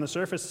reason on the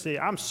surface to say,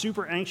 I'm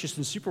super anxious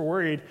and super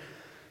worried,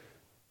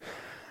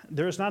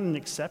 there's not an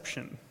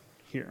exception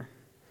here.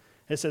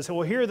 It says,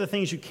 well, here are the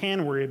things you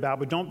can worry about,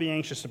 but don't be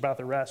anxious about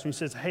the rest. And he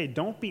says, hey,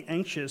 don't be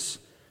anxious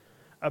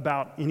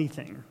about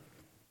anything.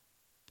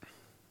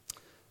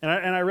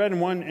 And I read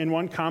in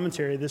one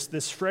commentary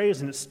this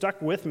phrase, and it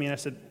stuck with me, and I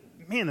said,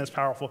 man, that's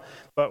powerful.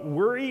 But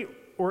worry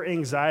or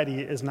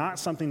anxiety is not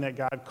something that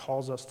God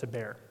calls us to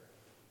bear.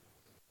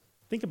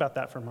 Think about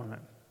that for a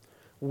moment.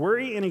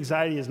 Worry and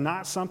anxiety is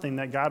not something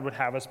that God would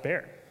have us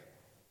bear.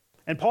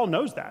 And Paul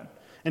knows that.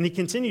 And he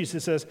continues, he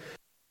says,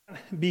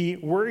 be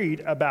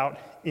worried about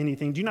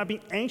anything. Do not be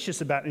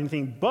anxious about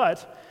anything,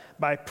 but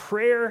by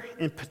prayer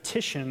and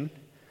petition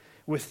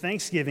with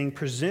thanksgiving,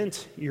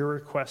 present your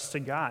requests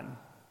to God.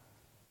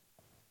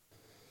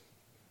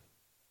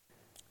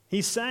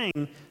 He's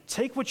saying,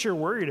 take what you're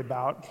worried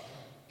about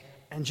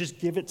and just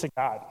give it to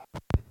God.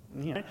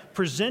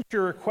 Present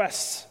your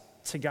requests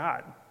to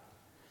God.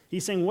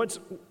 He's saying,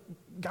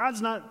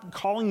 God's not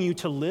calling you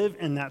to live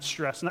in that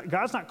stress.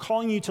 God's not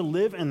calling you to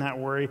live in that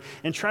worry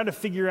and try to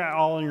figure it out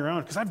all on your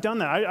own. Because I've done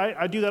that.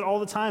 I do that all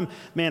the time.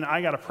 Man,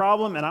 I got a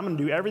problem, and I'm going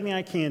to do everything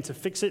I can to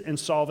fix it and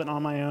solve it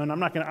on my own. I'm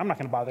not going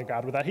to bother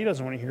God with that. He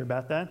doesn't want to hear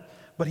about that,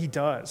 but he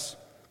does.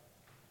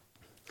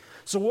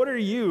 So what are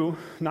you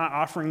not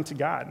offering to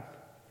God?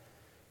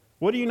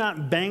 What are you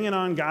not banging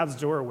on God's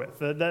door with?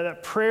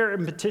 That prayer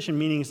and petition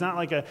meaning is not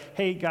like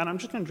hey, God, I'm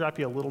just going to drop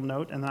you a little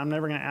note and then I'm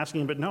never going to ask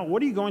you. But no,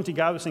 what are you going to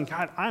God with saying,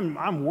 God,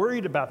 I'm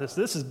worried about this.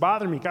 This is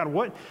bothering me. God,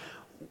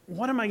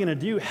 what am I going to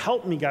do?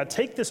 Help me, God.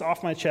 Take this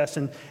off my chest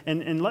and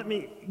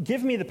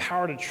give me the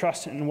power to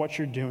trust in what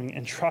you're doing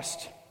and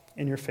trust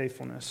in your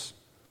faithfulness.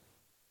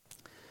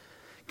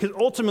 Because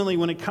ultimately,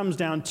 when it comes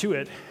down to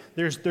it,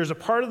 there's a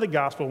part of the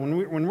gospel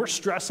when we're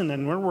stressing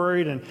and we're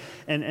worried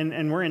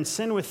and we're in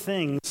sin with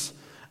things.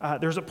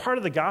 There's a part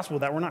of the gospel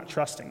that we're not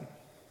trusting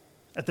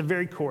at the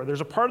very core. There's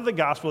a part of the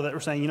gospel that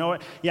we're saying, you know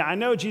what? Yeah, I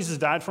know Jesus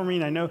died for me,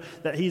 and I know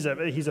that he's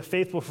a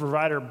faithful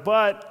provider,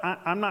 but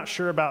I'm not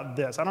sure about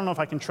this. I don't know if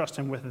I can trust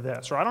him with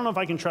this, or I don't know if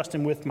I can trust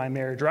him with my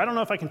marriage, or I don't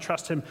know if I can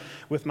trust him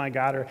with my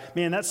God, or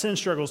man, that sin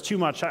struggle is too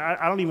much.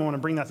 I don't even want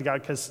to bring that to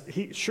God because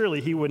surely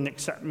he wouldn't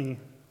accept me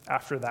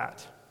after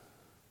that.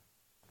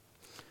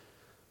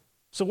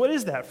 So what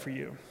is that for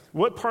you?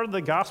 What part of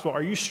the gospel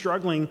are you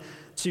struggling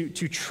to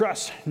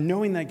trust,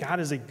 knowing that God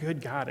is a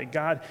good God, that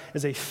God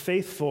is a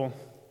faithful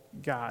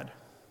God?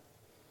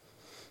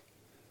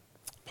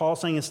 Paul's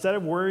saying, instead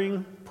of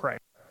worrying, pray.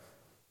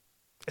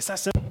 It's that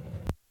simple.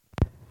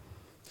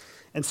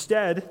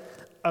 Instead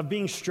of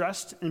being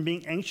stressed and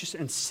being anxious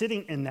and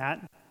sitting in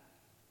that,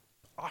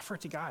 offer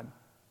it to God.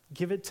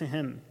 Give it to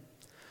him.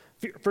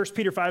 1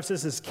 Peter 5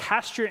 says,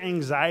 cast your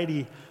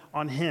anxiety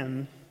on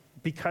him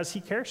because he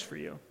cares for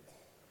you.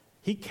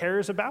 He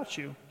cares about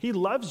you. He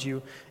loves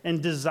you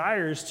and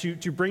desires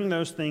to bring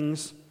those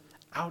things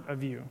out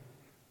of you.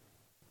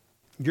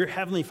 Your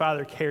Heavenly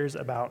Father cares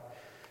about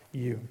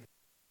you.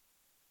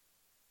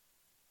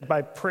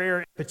 By prayer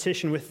and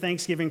petition with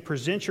thanksgiving,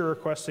 present your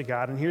requests to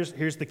God. And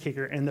here's the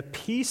kicker. And the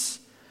peace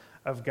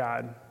of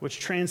God, which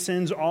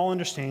transcends all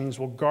understandings,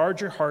 will guard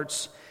your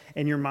hearts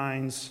and your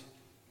minds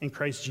in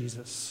Christ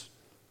Jesus.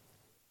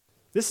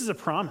 This is a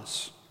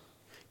promise.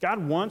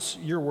 God wants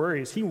your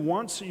worries. He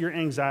wants your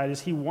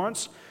anxieties. He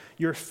wants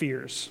your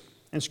fears.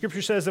 And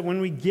Scripture says that when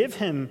we give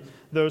him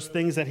those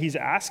things that he's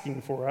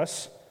asking for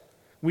us,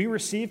 we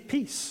receive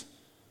peace.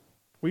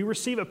 We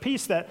receive a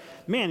peace that,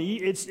 man,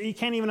 you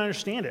can't even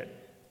understand it.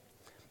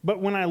 But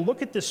when I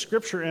look at this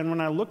scripture and when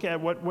I look at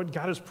what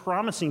God is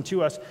promising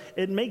to us,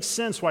 it makes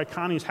sense why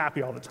Connie's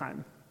happy all the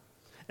time.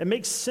 It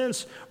makes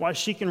sense why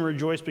she can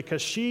rejoice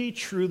because she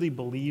truly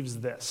believes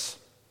this.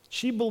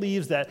 She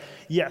believes that,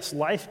 yes,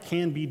 life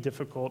can be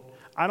difficult.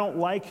 I don't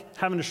like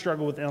having to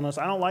struggle with illness.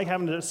 I don't like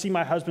having to see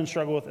my husband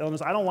struggle with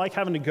illness. I don't like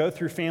having to go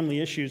through family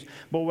issues.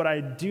 But what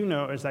I do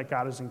know is that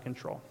God is in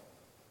control.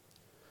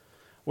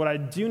 What I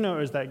do know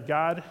is that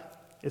God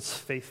is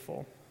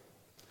faithful.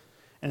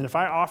 And if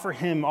I offer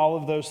him all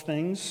of those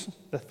things,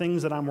 the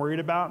things that I'm worried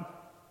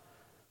about,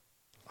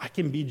 I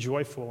can be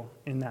joyful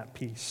in that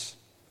peace.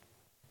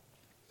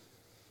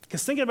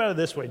 Because think about it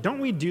this way.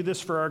 Don't we do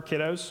this for our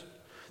kiddos?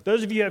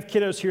 Those of you who have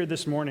kiddos here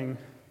this morning,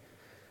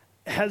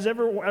 has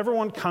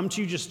everyone come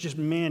to you just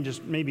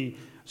maybe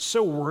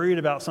so worried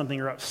about something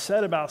or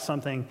upset about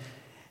something,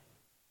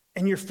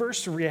 and your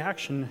first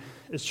reaction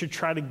is to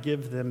try to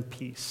give them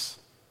peace?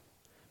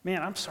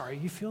 Man, I'm sorry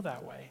you feel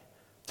that way.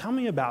 Tell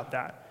me about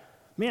that.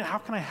 Man, how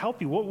can I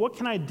help you? What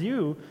can I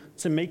do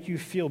to make you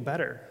feel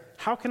better?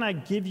 How can I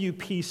give you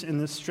peace in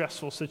this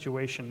stressful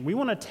situation? We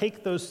want to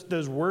take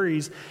those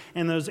worries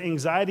and those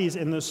anxieties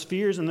and those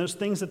fears and those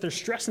things that they're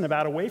stressing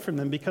about away from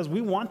them because we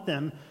want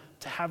them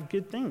to have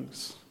good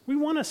things. We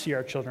want to see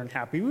our children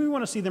happy. We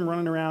want to see them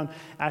running around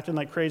acting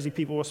like crazy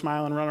people with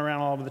smiling, running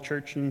around all over the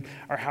church and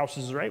our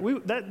houses, right?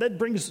 That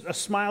brings a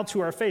smile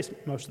to our face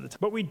most of the time.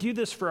 But we do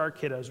this for our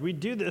kiddos. We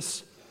do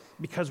this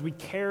because we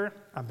care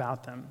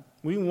about them.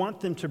 We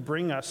want them to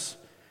bring us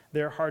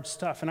their hard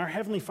stuff. And our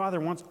Heavenly Father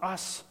wants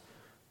us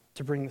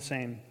to bring the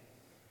same.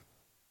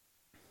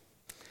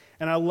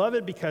 And I love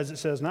it because it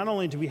says not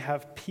only do we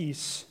have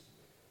peace,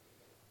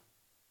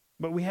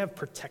 but we have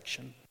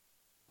protection.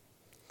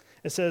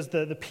 It says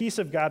the peace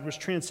of God, which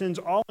transcends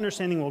all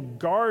understanding, will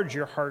guard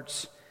your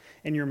hearts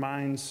and your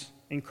minds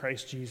in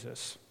Christ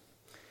Jesus.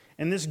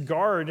 And this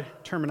guard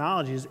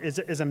terminology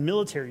is a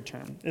military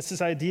term. It's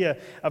this idea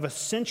of a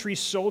sentry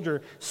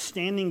soldier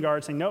standing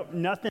guard saying, nope,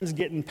 nothing's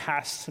getting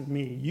past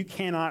me. You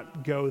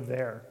cannot go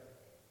there.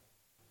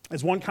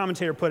 As one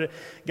commentator put it,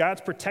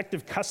 God's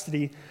protective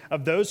custody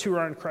of those who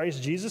are in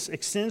Christ Jesus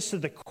extends to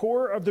the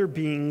core of their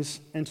beings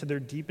and to their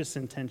deepest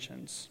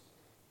intentions.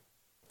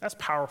 That's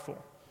powerful.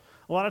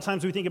 A lot of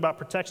times we think about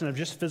protection of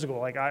just physical,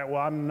 like,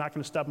 I'm not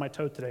going to stub my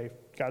toe today.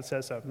 God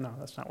says so. No,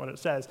 that's not what it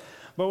says.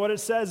 But what it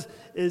says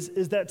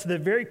is that to the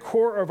very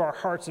core of our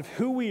hearts, of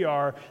who we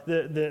are,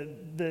 the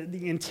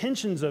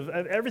intentions of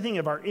everything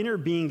of our inner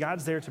being,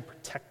 God's there to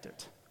protect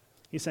it.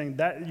 He's saying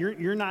that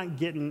you're not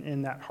getting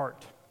in that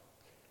heart.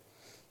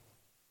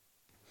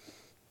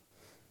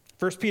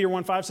 1 Peter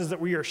 1:5 says that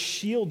we are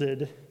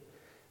shielded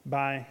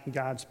by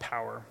God's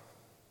power.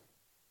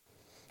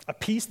 A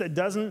peace that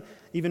doesn't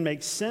even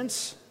make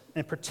sense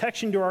and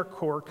protection to our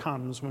core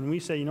comes when we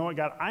say, you know what,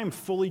 God, I'm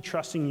fully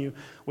trusting you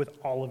with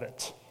all of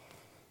it.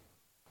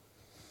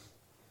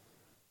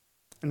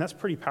 And that's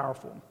pretty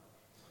powerful.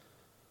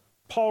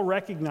 Paul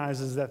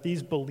recognizes that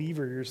these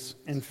believers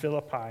in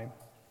Philippi,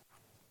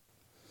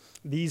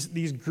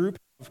 these group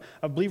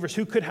of believers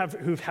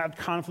who've had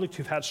conflict,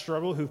 who've had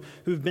struggle,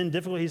 who've been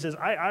difficult, he says,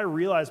 I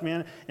realize,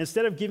 man,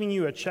 instead of giving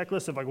you a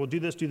checklist of like, well, do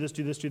this, do this,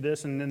 do this, do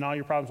this, and then all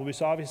your problems will be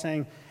solved, he's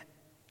saying,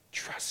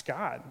 trust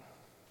God.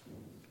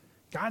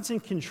 God's in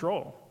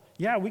control.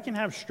 Yeah, we can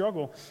have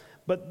struggle,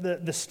 but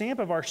the stamp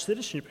of our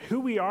citizenship, who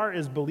we are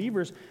as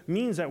believers,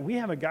 means that we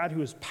have a God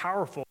who is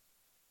powerful,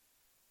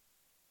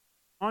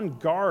 on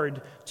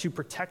guard to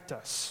protect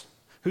us,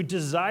 who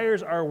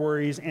desires our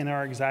worries and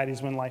our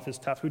anxieties when life is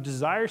tough, who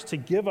desires to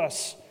give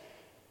us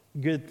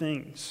good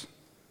things.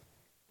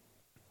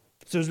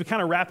 So as we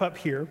kind of wrap up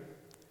here,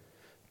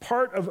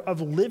 part of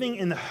living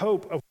in the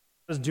hope of what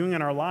God is doing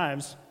in our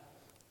lives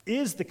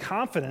is the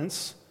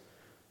confidence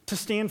to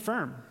stand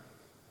firm.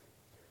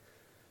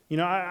 You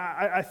know,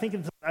 I think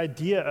it's the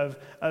idea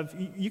of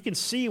you can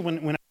see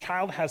when a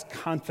child has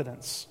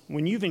confidence,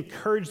 when you've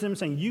encouraged them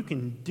saying, you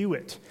can do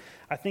it.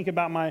 I think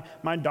about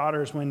my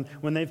daughters when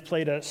they've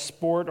played a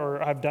sport or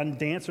have done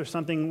dance or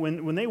something,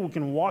 when they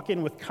can walk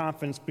in with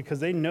confidence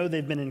because they know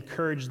they've been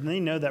encouraged and they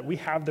know that we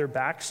have their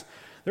backs,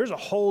 there's a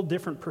whole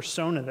different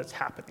persona that's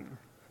happening.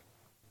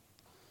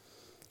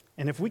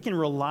 And if we can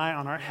rely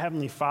on our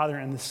Heavenly Father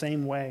in the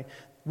same way,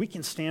 we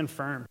can stand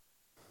firm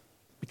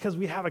because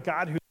we have a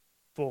God who is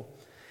faithful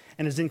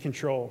and is in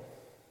control.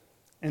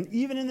 And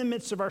even in the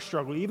midst of our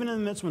struggle, even in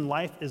the midst when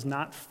life is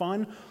not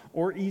fun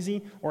or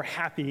easy or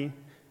happy,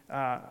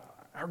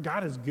 our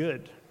God is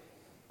good.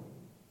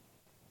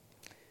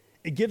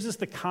 It gives us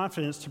the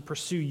confidence to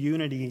pursue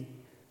unity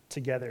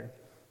together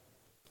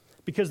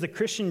because the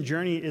Christian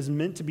journey is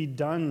meant to be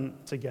done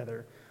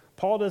together.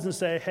 Paul doesn't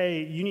say,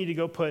 hey, you need to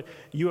go put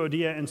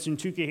Euodia and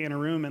Syntyche in a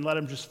room and let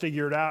them just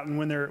figure it out, and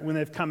when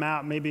they've come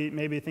out,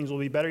 maybe things will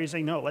be better. He's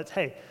saying, no,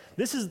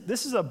 this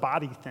is a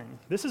body thing.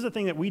 This is a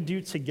thing that we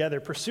do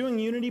together. Pursuing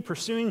unity,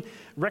 pursuing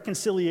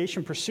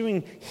reconciliation,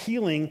 pursuing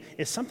healing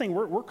is something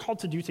we're called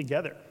to do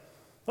together.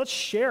 Let's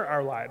share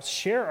our lives,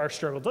 share our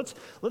struggles.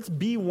 Let's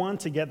be one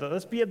together.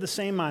 Let's be of the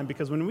same mind,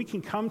 because when we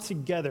can come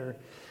together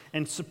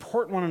and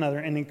support one another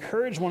and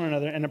encourage one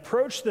another and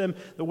approach them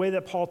the way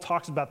that Paul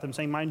talks about them,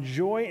 saying, my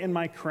joy and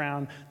my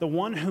crown, the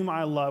one whom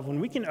I love. When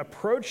we can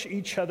approach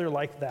each other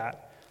like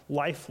that,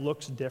 life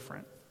looks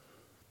different.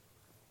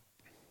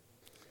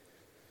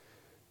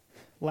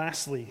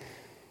 Lastly,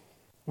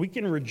 we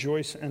can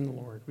rejoice in the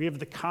Lord. We have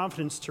the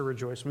confidence to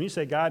rejoice. When you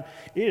say, God,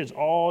 it is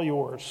all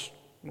yours.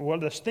 What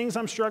are the things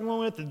I'm struggling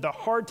with, the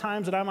hard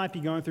times that I might be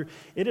going through,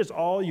 it is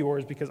all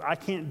yours because I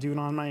can't do it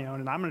on my own,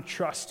 and I'm going to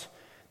trust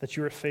that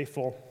you are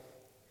faithful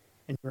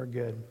and you are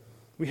good.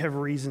 We have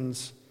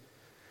reasons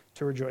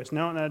to rejoice.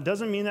 Now, that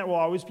doesn't mean that we'll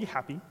always be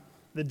happy.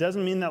 That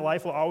doesn't mean that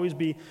life will always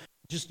be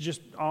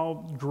just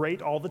all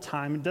great all the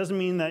time. It doesn't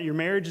mean that your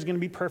marriage is going to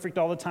be perfect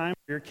all the time.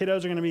 Your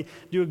kiddos are going to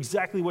do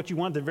exactly what you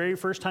want the very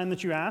first time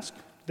that you ask.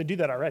 They do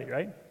that already,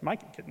 right? My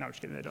kid, no,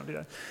 just kidding, they don't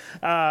do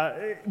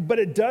that. But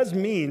it does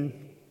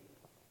mean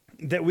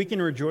that we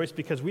can rejoice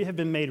because we have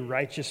been made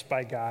righteous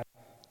by God,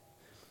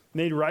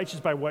 made righteous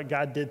by what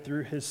God did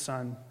through his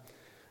son,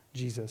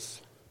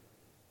 Jesus.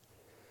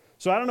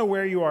 So I don't know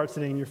where you are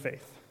today in your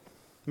faith.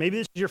 Maybe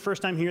this is your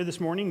first time here this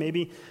morning.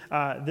 Maybe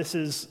this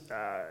is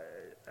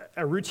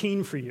a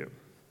routine for you.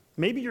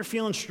 Maybe you're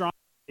feeling strong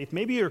in faith.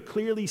 Maybe you're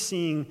clearly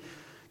seeing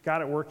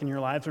God at work in your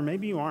lives, or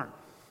maybe you aren't.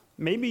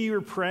 Maybe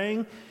you're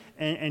praying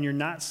and you're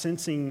not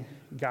sensing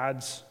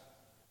God's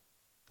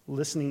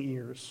listening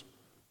ears.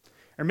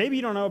 Or maybe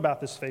you don't know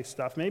about this faith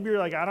stuff. Maybe you're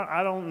like,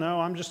 I don't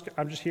know. I'm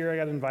just here. I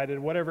got invited.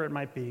 Whatever it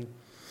might be.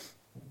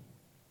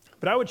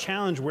 But I would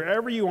challenge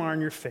wherever you are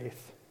in your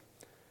faith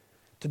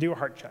to do a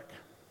heart check.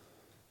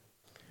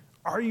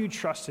 Are you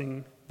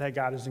trusting that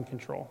God is in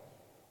control?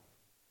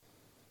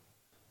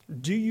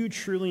 Do you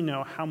truly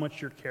know how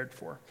much you're cared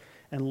for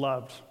and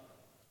loved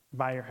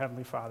by your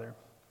Heavenly Father?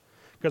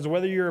 Because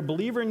whether you're a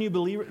believer and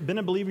you've been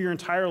a believer your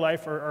entire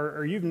life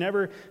or you've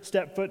never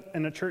stepped foot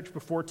in a church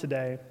before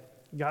today,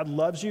 God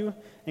loves you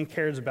and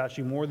cares about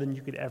you more than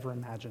you could ever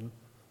imagine.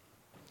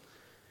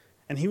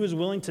 And he was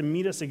willing to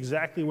meet us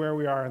exactly where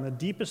we are, in the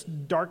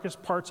deepest,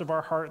 darkest parts of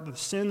our heart, the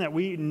sin that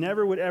we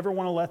never would ever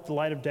want to let the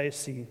light of day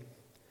see.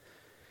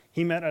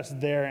 He met us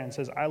there and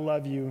says, I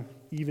love you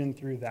even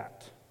through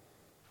that.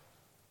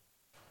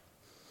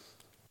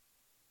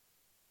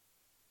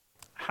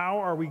 How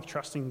are we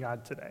trusting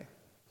God today?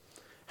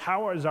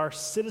 How is our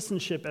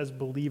citizenship as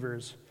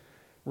believers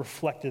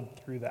reflected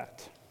through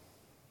that?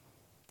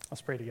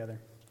 Let's pray together.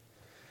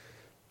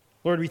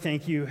 Lord, we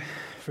thank you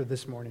for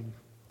this morning.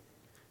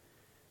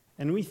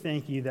 And we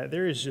thank you that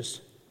there is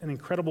just an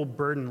incredible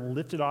burden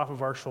lifted off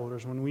of our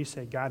shoulders when we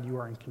say, God, you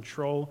are in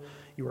control,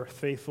 you are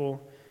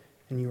faithful,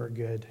 and you are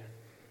good.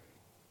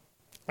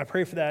 I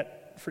pray for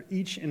that for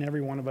each and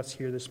every one of us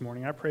here this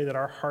morning. I pray that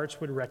our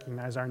hearts would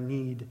recognize our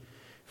need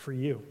for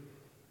you.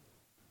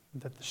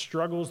 That the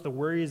struggles, the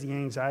worries, the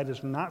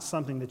anxieties are not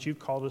something that you've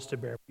called us to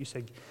bear. You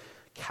say,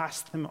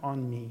 cast them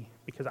on me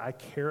because I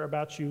care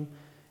about you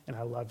and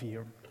I love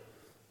you.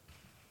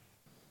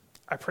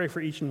 I pray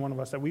for each and one of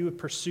us that we would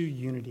pursue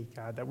unity,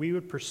 God, that we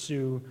would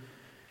pursue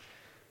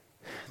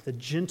the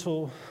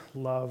gentle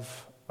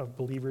love of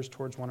believers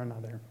towards one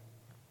another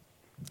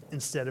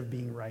instead of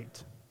being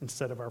right,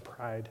 instead of our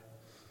pride.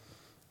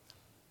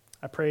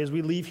 I pray as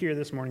we leave here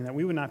this morning that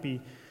we would not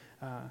be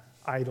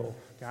idle,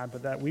 God,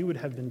 but that we would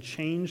have been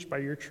changed by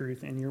your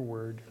truth and your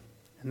word,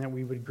 and that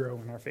we would grow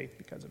in our faith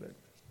because of it.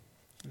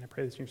 And I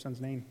pray this in your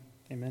son's name.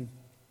 Amen.